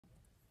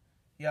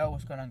Yo,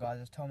 what's going on, guys?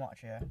 It's Tom Much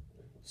here.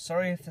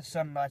 Sorry if the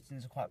sun lighting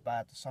is quite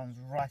bad. The sun's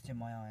right in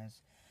my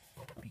eyes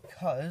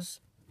because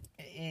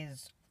it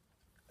is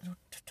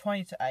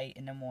 20 to 8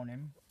 in the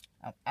morning,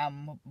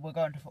 and we're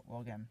going to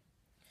football again.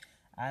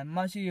 And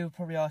most of you are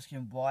probably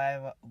asking why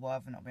have I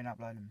not been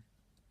uploading?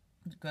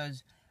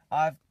 Because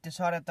I've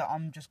decided that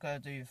I'm just going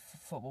to do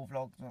football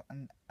vlogs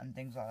and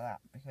things like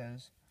that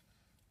because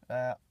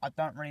I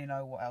don't really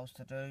know what else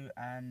to do,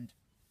 and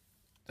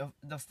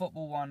the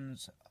football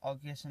ones are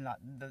getting like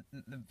the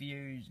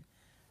views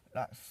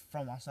like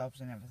from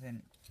ourselves and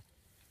everything,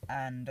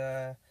 and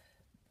they're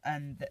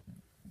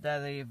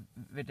the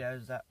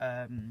videos that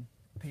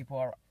people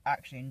are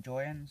actually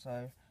enjoying. So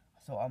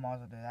I thought I might as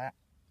well do that.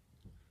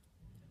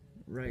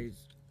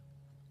 Ray's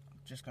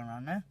just going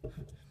around there.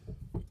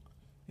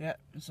 Yeah,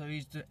 so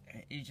he's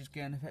just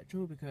getting the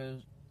petrol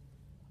because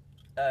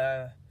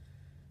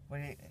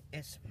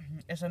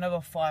it's another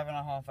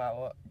 5.5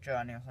 hour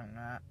journey or something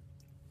like that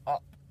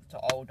up to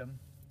Oldham.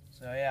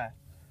 So yeah,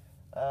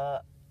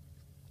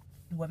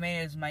 we're me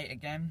and his mate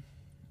again,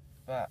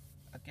 but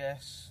I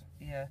guess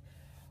yeah,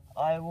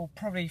 I will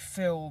probably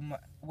film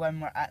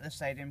when we're at the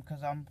stadium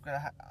because I'm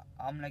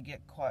gonna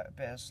get quite a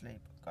bit of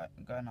sleep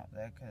going up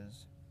there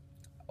because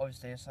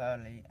obviously it's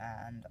early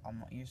and I'm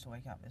not used to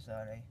waking up this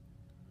early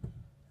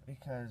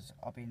because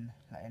I've been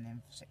letting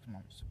in for 6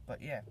 months.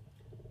 But yeah,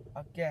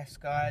 I guess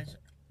guys,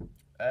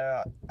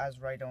 as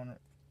Ray don't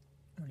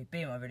really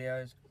be in my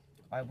videos,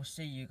 I will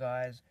see you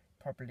guys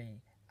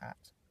probably at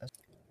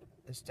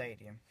the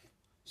stadium.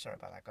 Sorry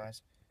about that,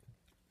 guys.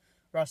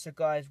 Right, so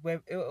guys,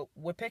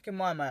 we're picking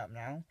my mate up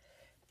now,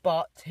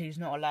 but he's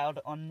not allowed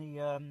on the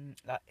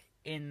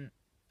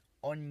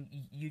on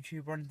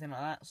YouTube or anything like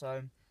that.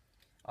 So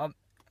I'm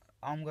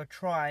gonna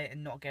try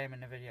and not get him in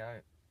the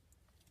video.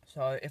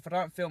 So if I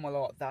don't film a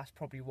lot, that's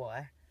probably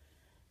why.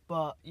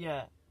 But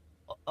yeah,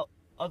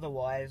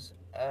 otherwise,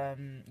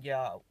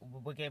 yeah,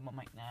 we're getting my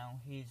mate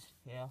now. He's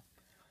here.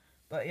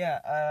 But yeah,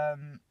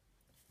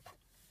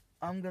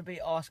 I'm going to be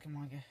asking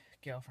my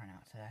girlfriend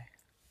out today.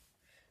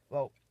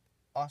 Well,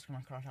 asking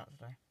my crush out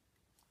today.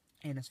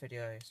 In this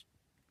video is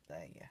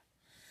there,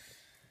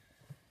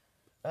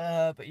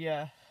 yeah. But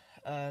yeah,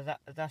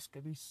 that's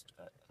going to be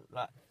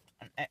like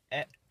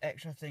an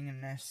extra thing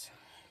in this.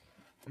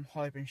 I'm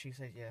hoping she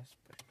says yes,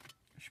 but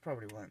she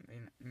probably won't.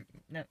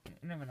 You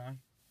never know.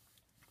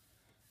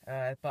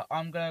 But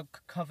I'm going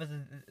to cover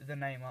the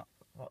name up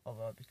of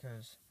her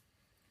because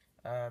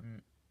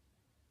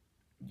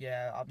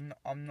yeah,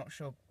 I'm not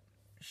sure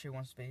she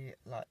wants to be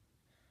like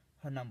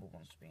her number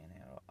wants to be in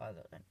here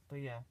either. But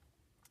yeah,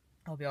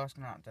 I'll be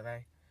asking her out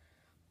today.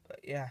 But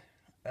yeah,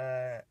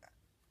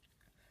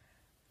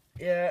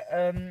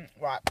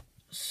 right.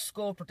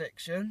 Score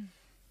prediction.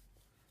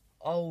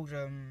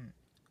 Oldham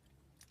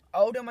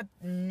are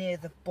near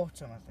the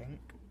bottom, I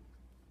think.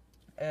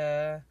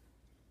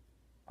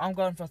 I'm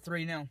going for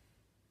 3-0.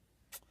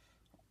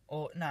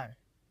 Or no,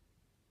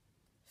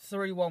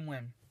 3-1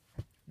 win.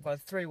 I'm going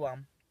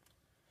 3-1.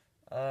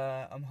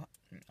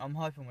 I'm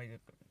hoping we're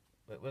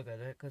gonna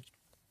do it because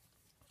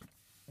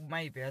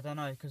maybe, I don't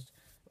know, because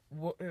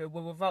we're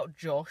without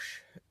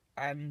Josh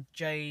and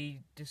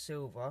Jay De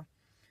Silva.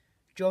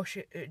 Josh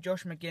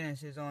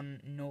McGuinness is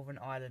on Northern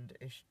Ireland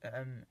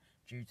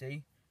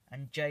duty,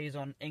 and Jay is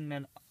on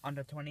England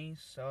under-20s.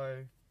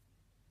 So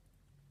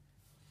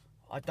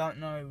I don't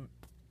know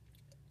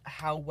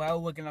how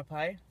well we're gonna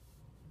play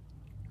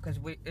because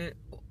we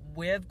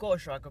have got a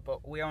striker,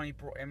 but we only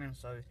brought him in,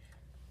 so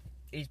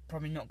he's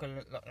probably not gonna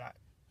look like.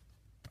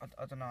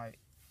 I don't know.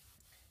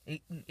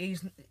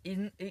 He's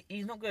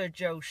not gonna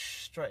gel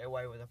straight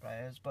away with the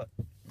players, but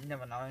you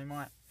never know, he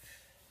might.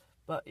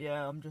 But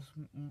yeah, I'm just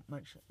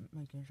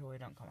making sure he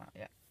don't come out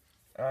yet.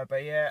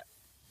 But yeah,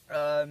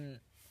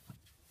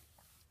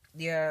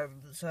 yeah.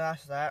 So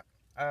that's that.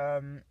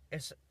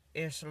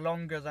 It's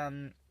longer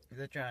than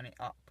the journey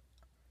up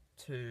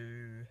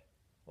to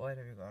where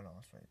did we go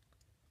last week?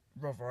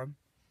 Rotherham.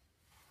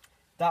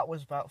 That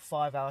was about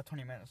 5 hours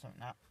 20 minutes, something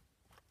like that.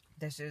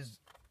 This is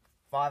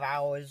 5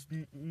 hours,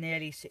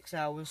 nearly 6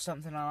 hours,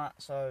 something like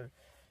that. So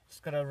it's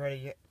gonna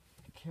really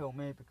kill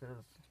me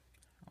because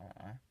I don't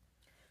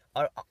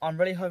know. I'm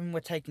really hoping we're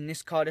taking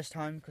this car this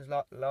time because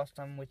last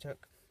time we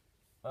took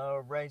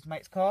Ray's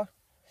mate's car.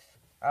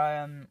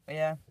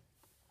 Yeah,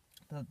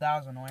 that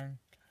was annoying.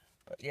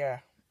 But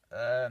yeah,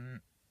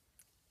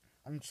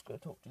 I'm just gonna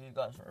talk to you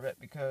guys for a bit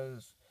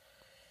because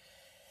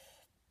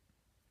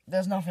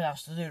there's nothing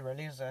else to do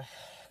really, is there?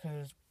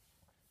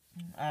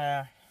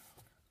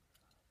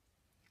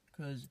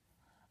 Because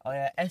oh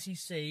yeah,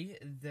 SEC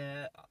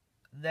they're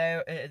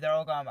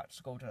all going back to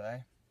school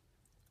today.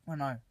 Well,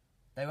 no,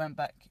 they went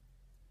back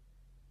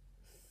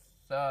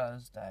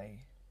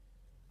Thursday.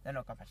 They're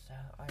not going back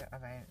today. I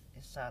mean,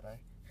 it's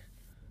Saturday.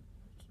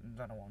 I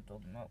don't know what I'm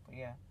talking about, but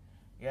yeah,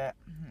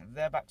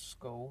 they're back to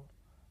school.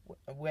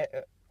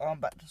 I'm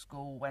back to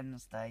school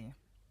Wednesday.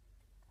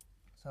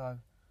 So,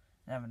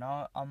 you never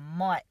know. I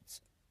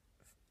might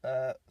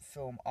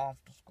film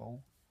after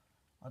school.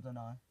 I don't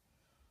know.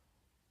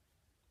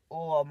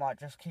 or I might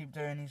just keep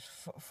doing these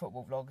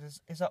football vlogs.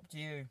 It's up to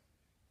you.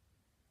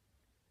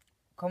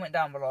 Comment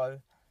down below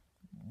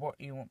what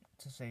you want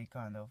to see,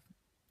 kind of,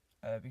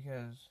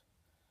 because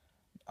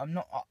I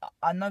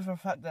know for a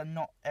fact that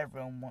not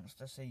everyone wants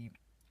to see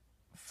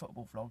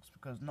football vlogs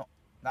because not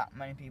that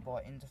many people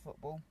are into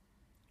football.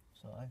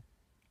 So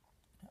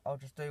I'll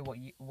just do what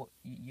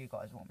you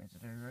guys want me to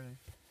do, really.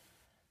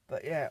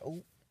 But yeah,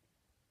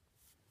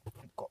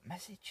 got a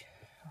message.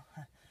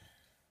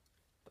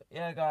 But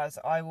yeah, guys,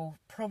 I will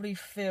probably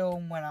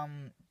film when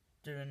I'm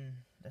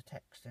doing the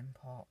texting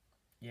part.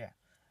 Yeah,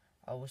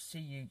 I'll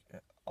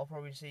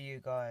probably see you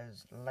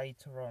guys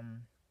later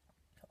on,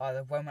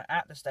 either when we're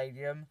at the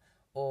stadium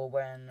or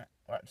when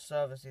we're at the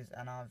services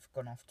and I've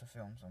gone off to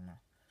film somewhere.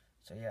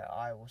 So yeah,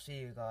 I will see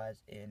you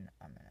guys in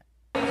a minute.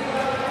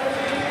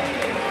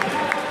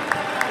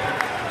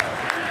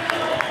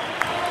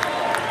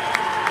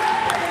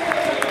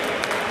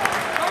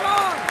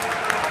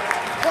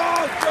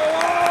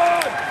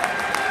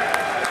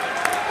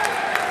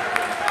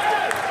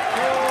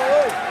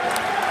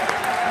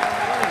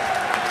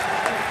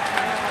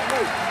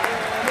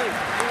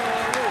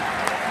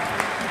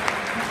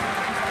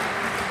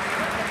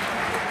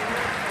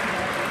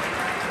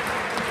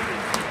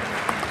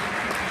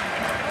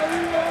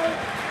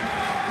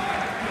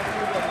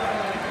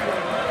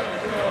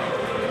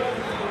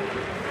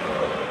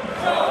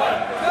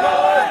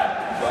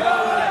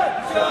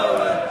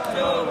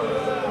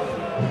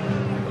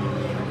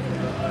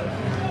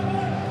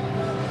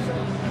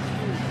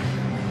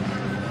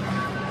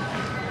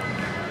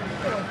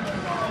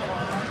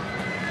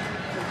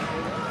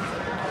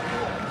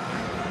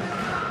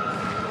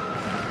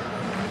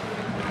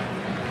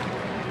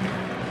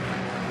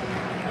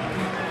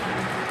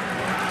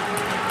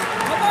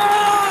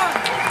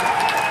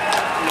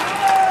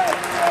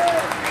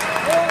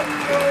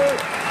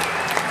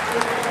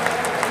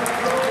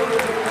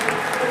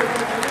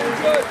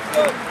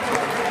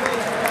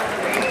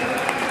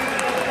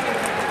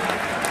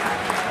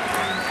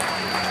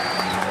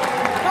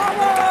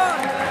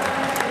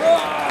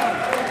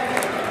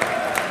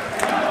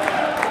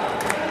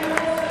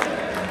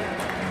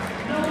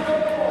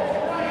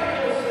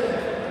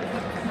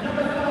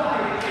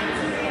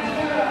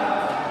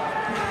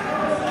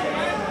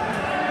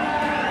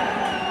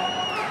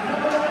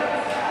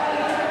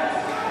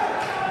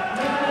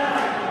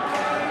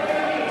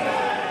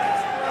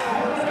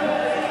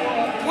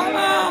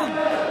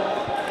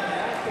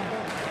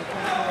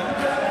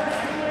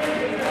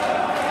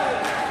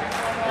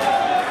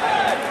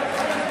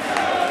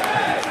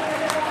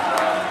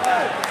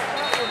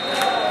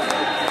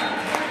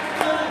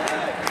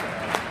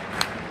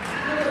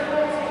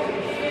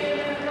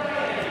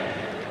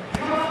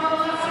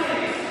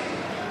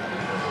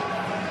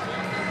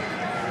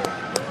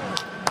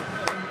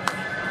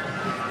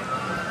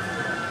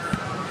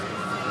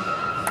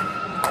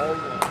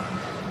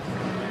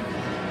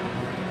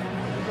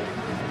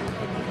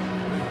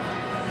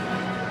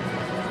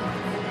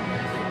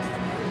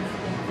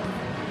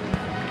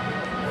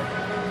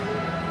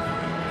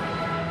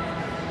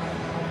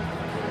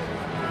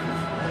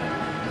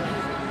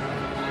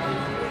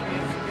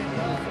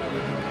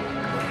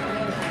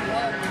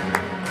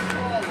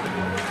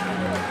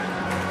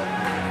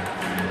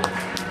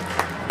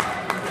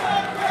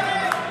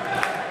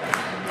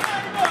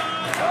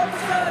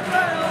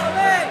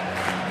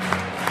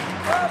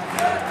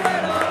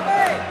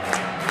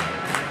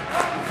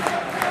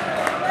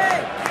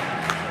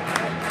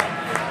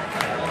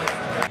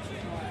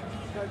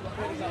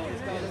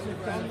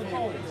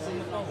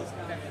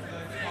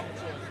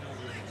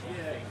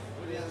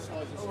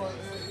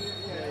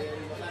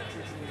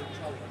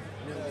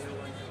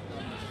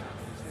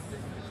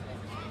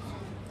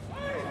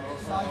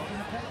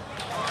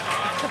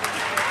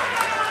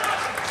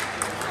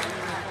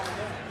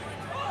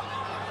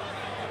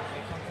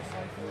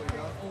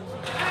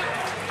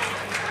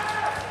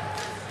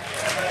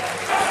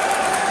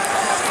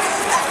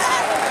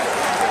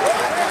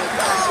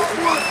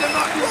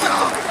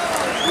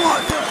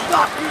 What the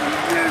fucking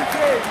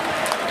beauty!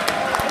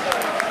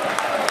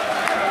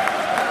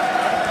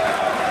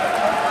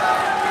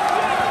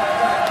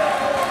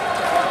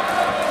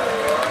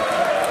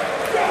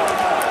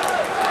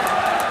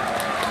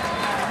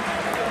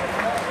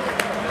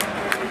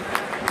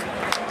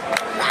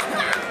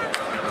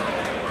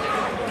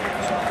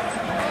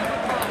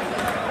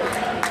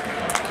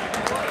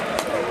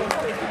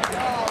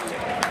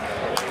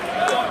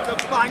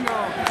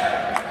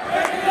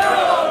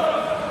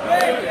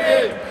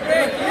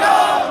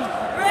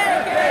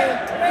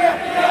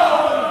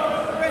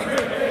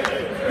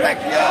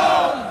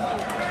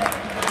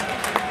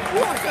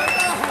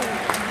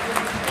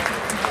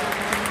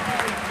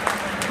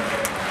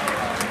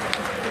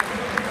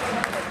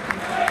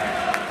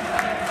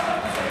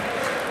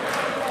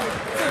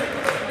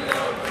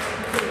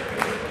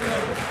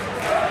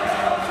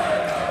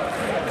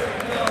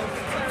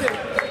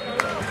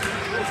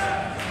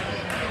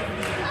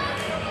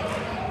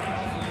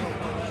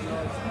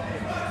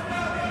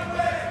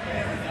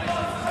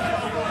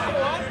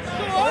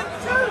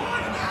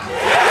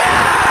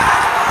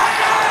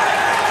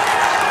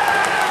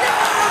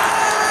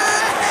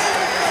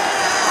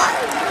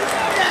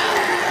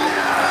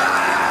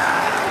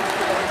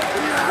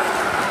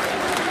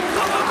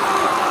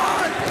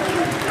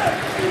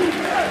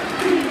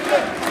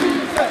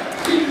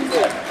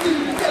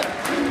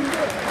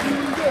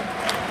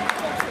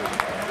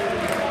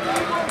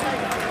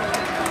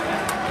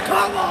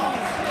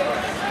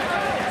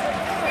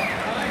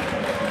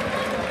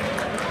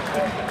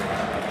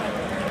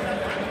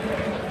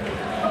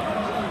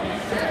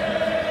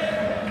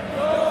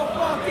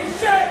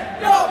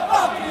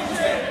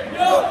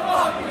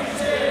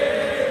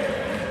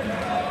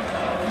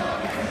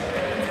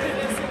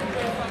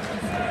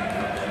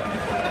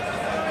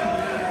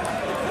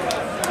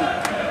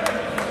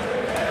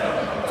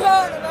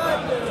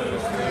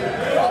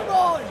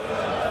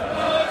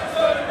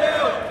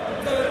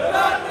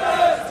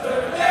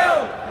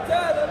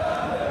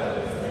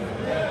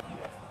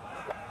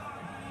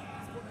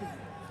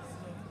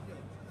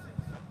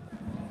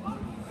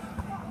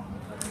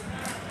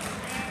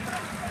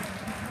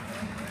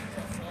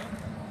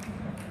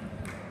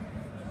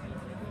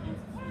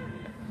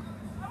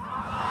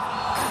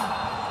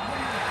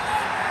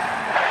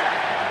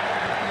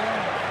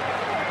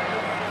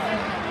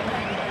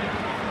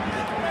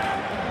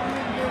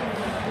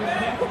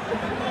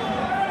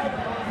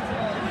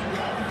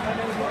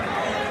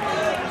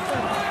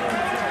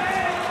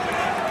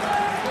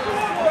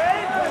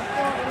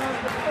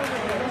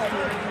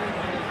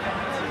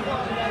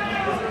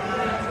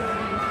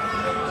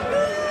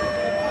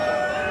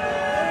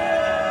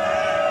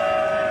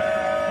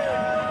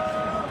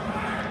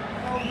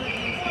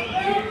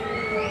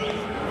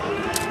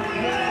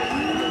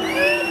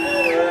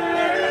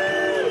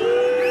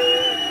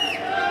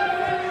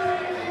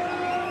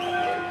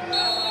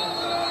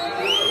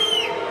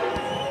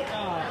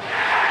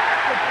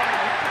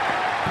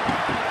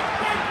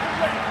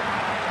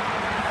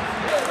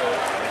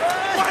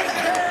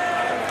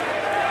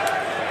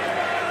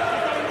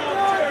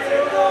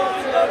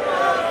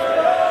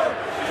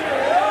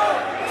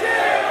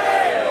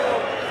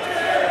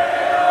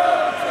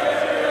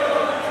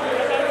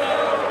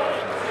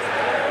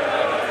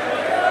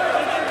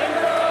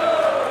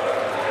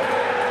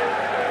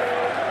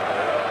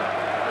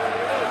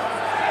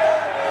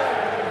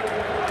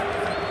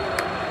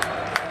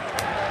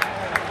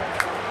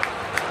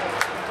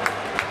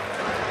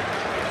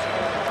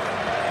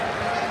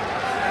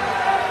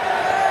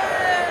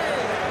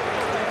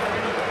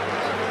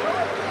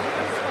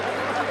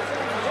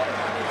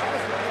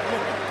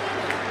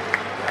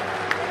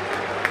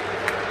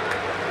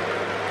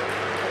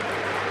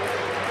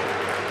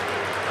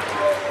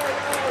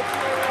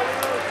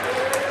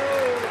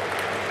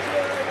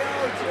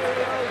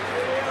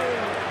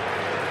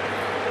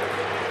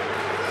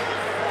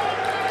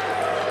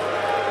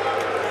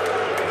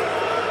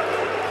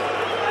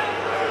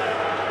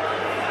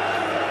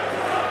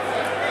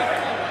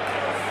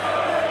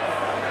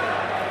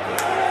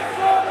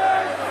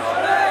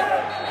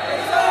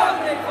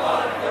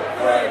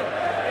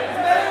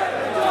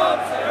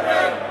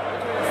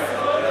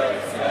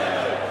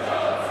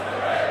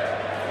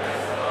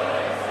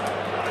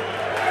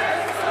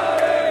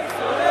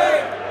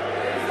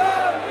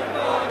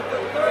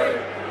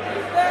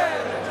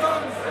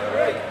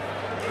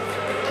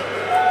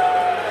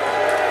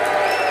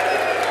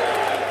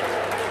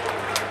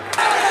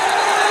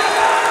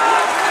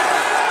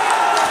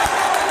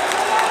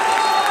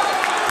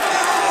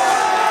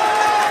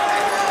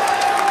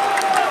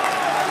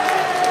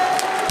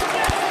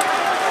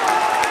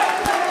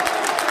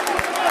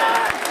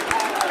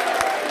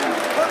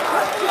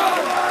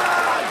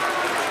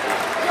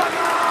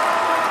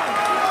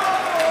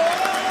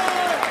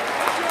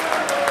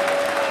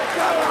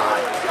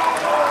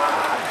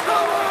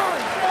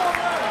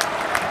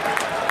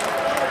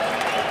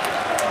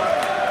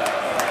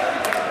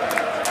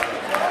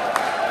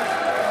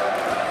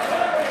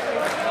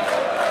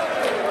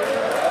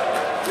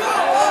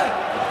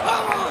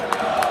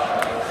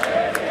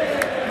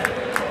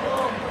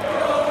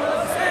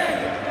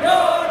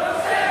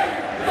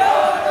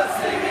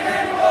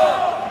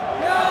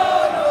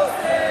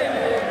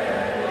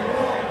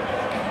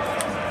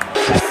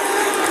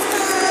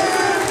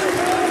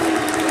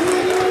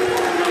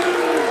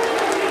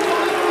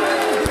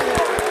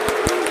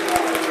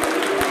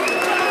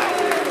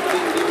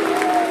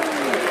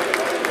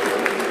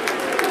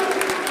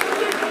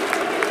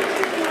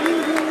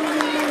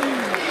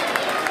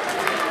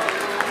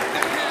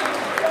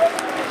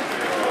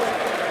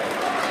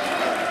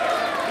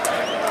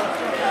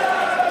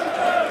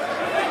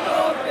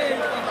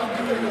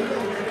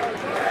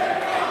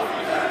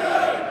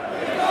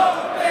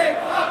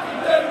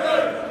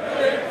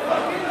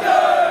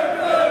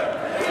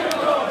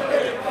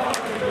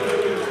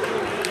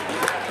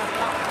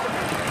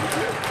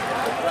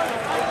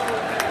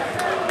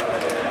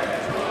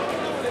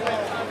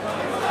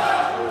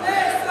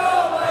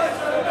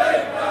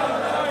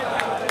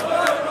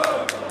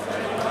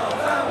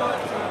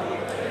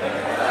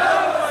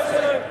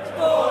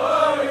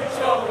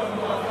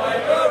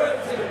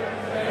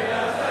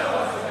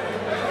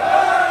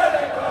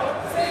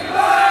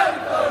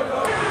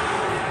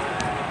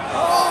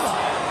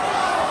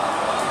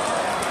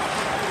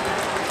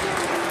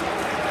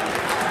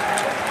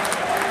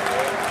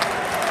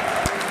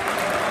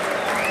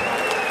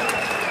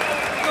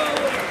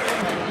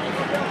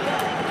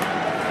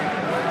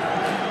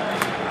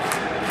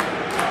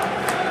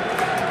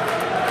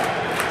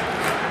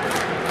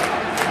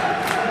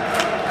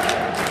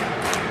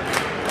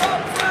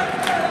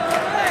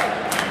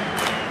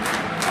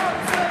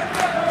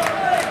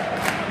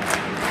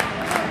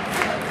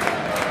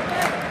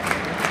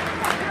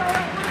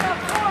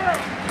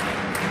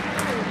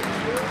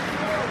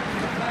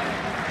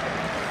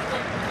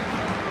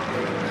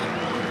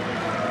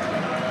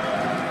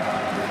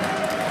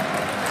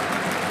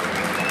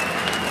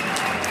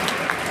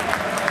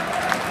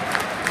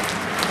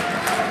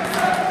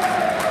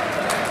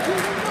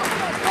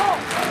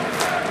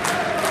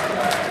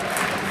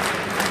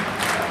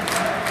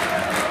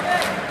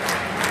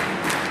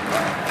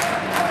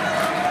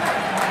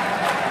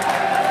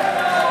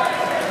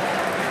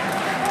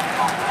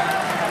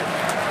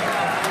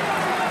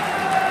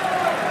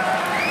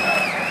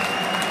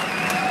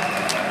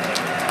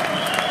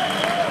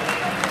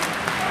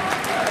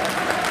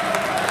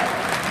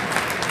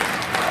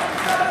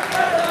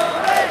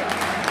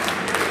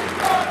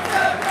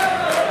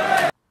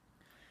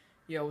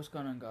 Yo, what's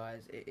going on,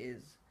 guys? It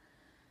is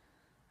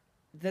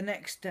the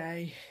next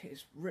day.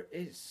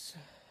 It's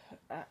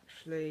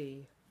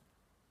actually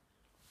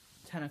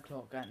 10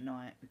 o'clock at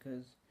night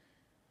because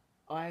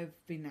I've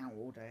been out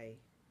all day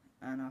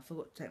and I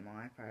forgot to take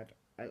my iPad.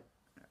 As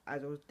I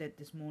was dead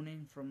this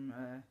morning from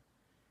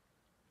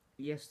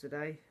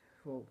yesterday.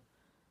 Well,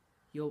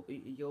 you'll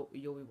be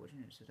watching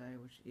it today,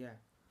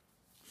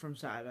 from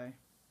Saturday.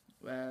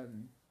 Because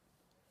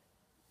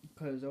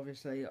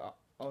obviously I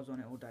was on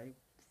it all day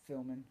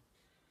filming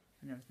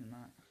and everything like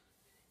that.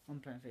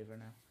 I'm playing FIFA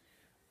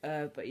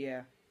now. But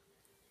yeah,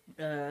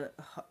 I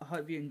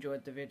hope you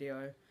enjoyed the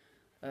video.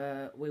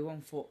 We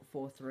won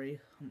 4-3.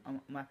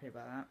 I'm happy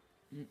about that.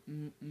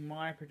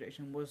 My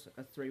prediction was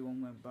a 3-1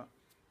 win, but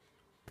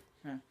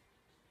yeah,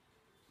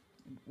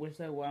 we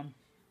still won.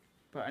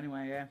 But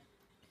anyway, yeah.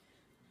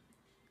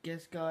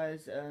 Guess,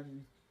 guys,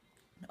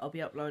 I'll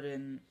be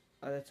uploading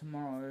either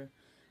tomorrow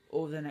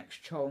or the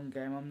next Charlton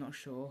game. I'm not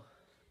sure,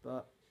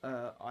 but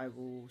I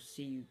will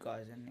see you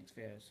guys in the next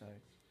video. So,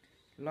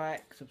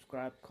 like,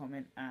 subscribe,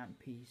 comment, and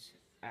peace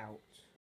out.